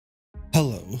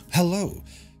Hello.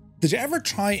 Did you ever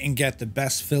try and get the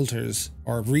best filters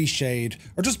or reshade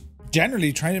or just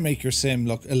generally trying to make your sim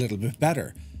look a little bit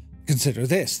better? Consider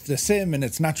this, the sim in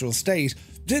its natural state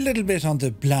is a little bit on the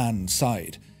bland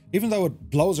side. Even though it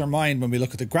blows our mind when we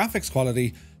look at the graphics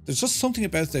quality, there's just something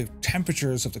about the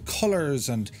temperatures of the colors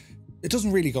and it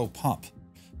doesn't really go pop.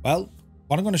 Well,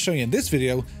 what I'm going to show you in this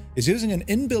video is using an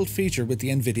inbuilt feature with the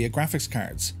Nvidia graphics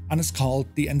cards, and it's called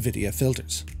the Nvidia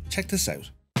Filters. Check this out.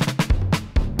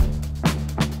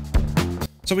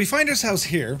 So we find ourselves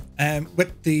here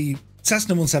with the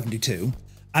Cessna 172,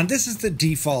 and this is the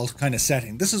default kind of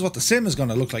setting. This is what the sim is going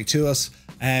to look like to us.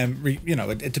 You know,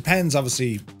 it depends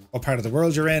obviously what part of the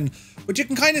world you're in, but you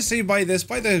can kind of see by this,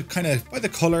 by the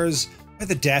colors, by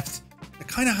the depth, it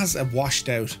kind of has a washed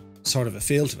out sort of a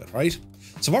feel to it, right?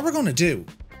 So what we're going to do,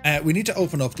 we need to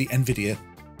open up the Nvidia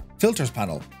Filters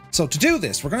panel. So to do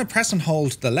this, we're going to press and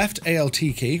hold the left Alt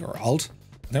key or Alt,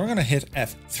 and then we're going to hit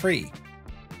F3.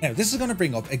 Now this is going to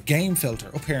bring up a game filter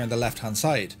up here on the left hand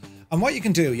side. And what you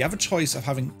can do, you have a choice of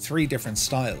having 3 different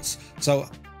styles. So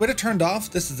with it turned off,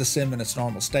 this is the sim in its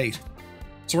normal state.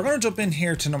 So we're going to jump in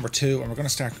here to number 2 and we're going to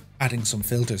start adding some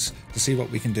filters to see what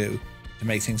we can do to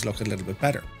make things look a little bit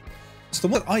better. So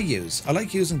the one I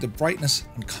like using the brightness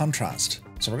and contrast.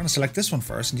 So we're going to select this one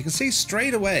first, and you can see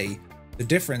straight away the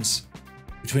difference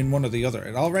between one or the other.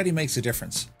 It already makes a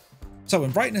difference. So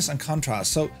in brightness and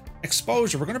contrast, so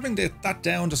exposure, we're going to bring that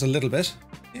down just a little bit.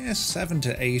 Yeah, 7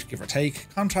 to 8, give or take.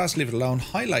 Contrast, leave it alone.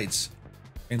 Highlights,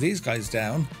 bring these guys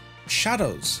down.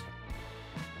 Shadows,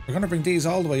 we're going to bring these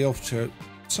all the way up to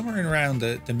somewhere in around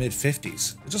the mid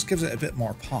 50s. It just gives it a bit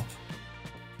more pop.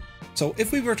 So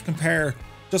if we were to compare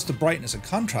just the brightness and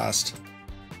contrast,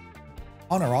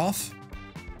 on or off,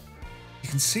 you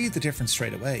can see the difference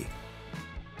straight away.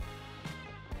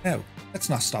 Now, let's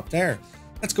not stop there.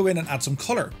 Let's go in and add some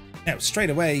color. Now, straight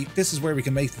away, this is where we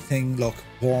can make the thing look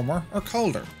warmer or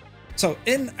colder. So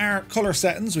in our color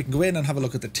settings, we can go in and have a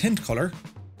look at the tint color.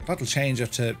 That'll change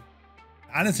it to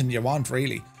anything you want,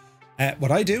 really.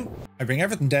 What I do, I bring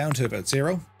everything down to about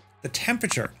 0. The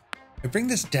temperature, I bring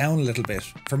this down a little bit.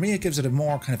 For me, it gives it a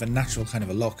more kind of a natural kind of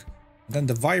a look. And then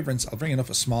the vibrance, I'll bring it up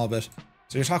a small bit.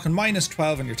 So you're talking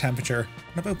 -12 on your temperature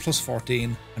and about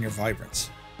 +14 on your vibrance.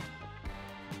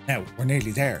 Now, we're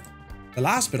nearly there. The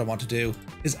last bit I want to do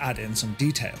is add in some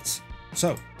details.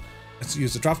 So let's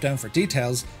use the drop down for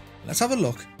details. Let's have a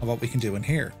look at what we can do in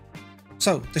here.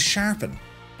 So the sharpen,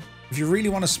 if you really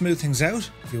want to smooth things out,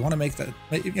 if you want to make that,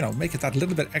 you know, make it that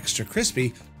little bit extra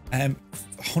crispy,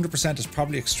 100% is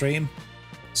probably extreme.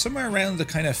 Somewhere around the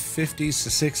kind of 50s to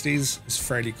 60s is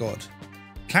fairly good.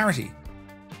 Clarity,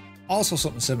 also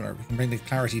something similar. We can bring the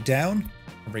clarity down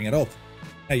and bring it up.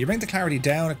 Now you bring the clarity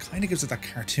down, it kind of gives it that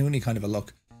cartoony kind of a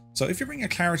look. So if you bring your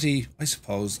clarity, I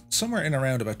suppose, somewhere in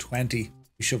around about 20,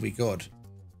 you should be good.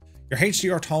 Your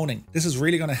HDR toning, this is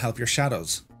really going to help your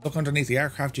shadows. Look underneath the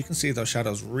aircraft, you can see those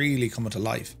shadows really coming to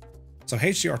life. So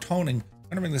HDR toning, I'm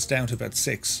going to bring this down to about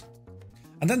 6.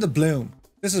 And then the bloom.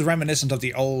 This is reminiscent of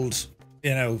the old,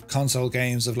 you know, console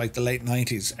games of like the late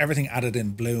 90s. Everything added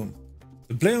in bloom.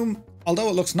 The bloom, although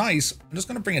it looks nice, I'm just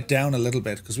going to bring it down a little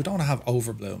bit because we don't want to have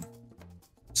over bloom.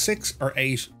 6 or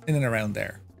 8 in and around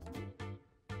there.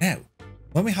 Now,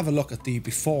 when we have a look at the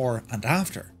before and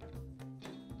after,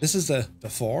 this is the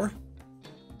before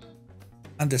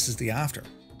and this is the after.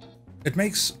 It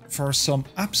makes for some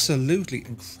absolutely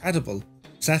incredible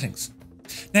settings.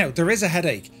 Now, there is a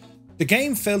headache. The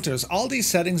game filters, all these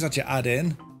settings that you add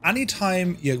in,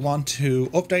 anytime you want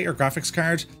to update your graphics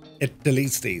card, it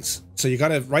deletes these. So you got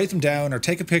to write them down or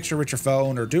take a picture with your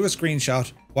phone or do a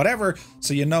screenshot, whatever,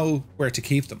 so you know where to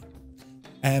keep them.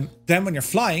 Then when you're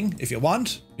flying, if you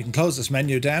want, you can close this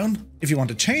menu down. If you want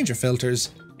to change your filters,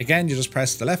 again, you just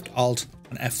press the left Alt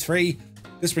and F3.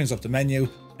 This brings up the menu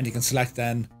and you can select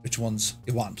then which ones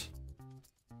you want.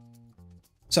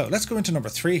 So let's go into number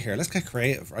 3 here. Let's get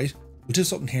creative, right? We'll do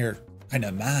something here kind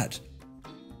of mad.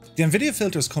 The Nvidia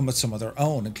filters come with some of their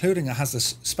own, including it has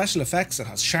this special effects, it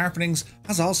has sharpenings,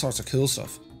 has all sorts of cool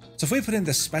stuff. So if we put in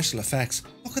this special effects,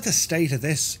 look at the state of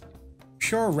this.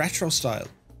 Pure retro style.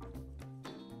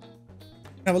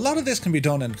 Now, a lot of this can be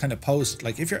done in kind of post,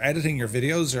 like if you're editing your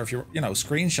videos or if you're, you know,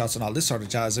 screenshots and all this sort of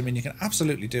jazz, I mean, you can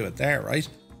absolutely do it there, right?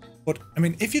 But I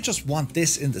mean, if you just want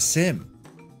this in the sim,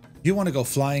 you want to go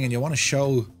flying and you want to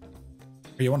show,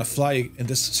 or you want to fly in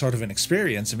this sort of an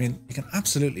experience, I mean, you can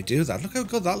absolutely do that. Look how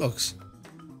good that looks.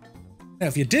 Now,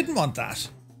 if you didn't want that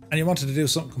and you wanted to do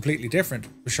something completely different,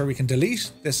 for sure, we can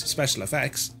delete this special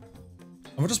effects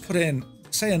and we'll just put in,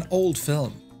 say, an old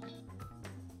film.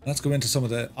 Let's go into some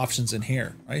of the options in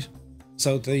here, right?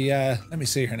 So the, let me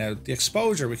see here now, the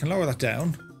exposure, we can lower that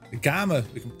down. The gamma,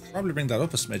 we can probably bring that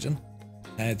up a smidgen.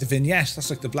 The vignette, that's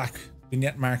like the black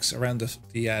vignette marks around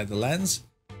the lens.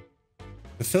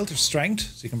 The filter strength,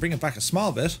 so you can bring it back a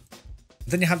small bit. But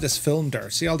then you have this film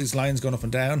there. See all these lines going up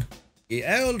and down? The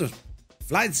old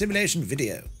flight simulation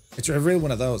video. It's a real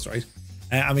one of those, right?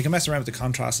 And we can mess around with the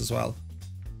contrast as well.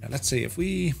 Now, let's see if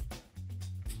we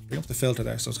bring up the filter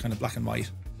there so it's kind of black and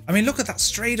white. I mean, look at that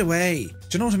straight away. Do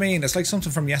you know what I mean? It's like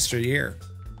something from yesteryear.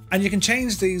 And you can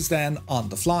change these then on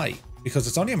the fly because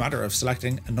it's only a matter of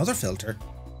selecting another filter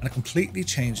and it completely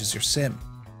changes your sim.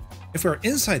 If we're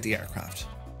inside the aircraft,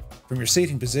 from your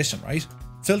seating position, right?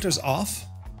 Filters off.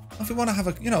 If we want to have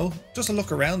a, just a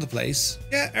look around the place,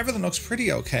 yeah, everything looks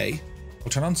pretty okay. We'll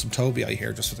turn on some Tobii Eye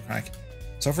here just for the crack.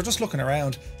 So if we're just looking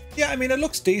around, yeah, I mean, it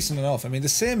looks decent enough. I mean, the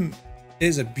sim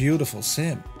is a beautiful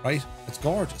sim, right? It's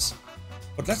gorgeous.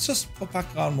 But let's just put back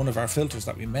on one of our filters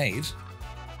that we made.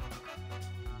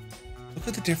 Look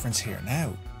at the difference here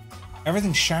now.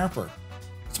 Everything's sharper.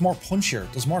 It's more punchier.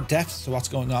 There's more depth to what's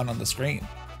going on the screen.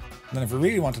 And then if we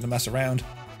really wanted to mess around,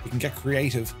 we can get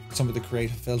creative with some of the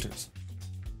creative filters.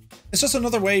 It's just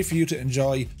another way for you to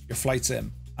enjoy your flight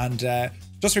sim. And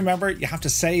just remember, you have to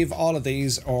save all of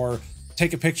these or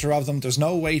take a picture of them. There's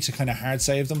no way to kind of hard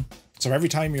save them. So every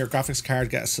time your graphics card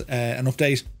gets an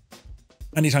update,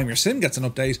 anytime your sim gets an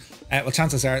update, well,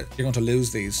 chances are you're going to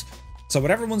lose these. So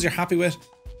whatever ones you're happy with,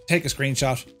 take a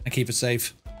screenshot and keep it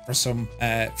safe for some,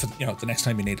 the next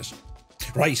time you need it.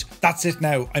 Right, that's it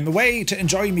now. I'm away to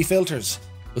enjoy me filters.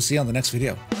 We'll see you on the next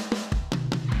video.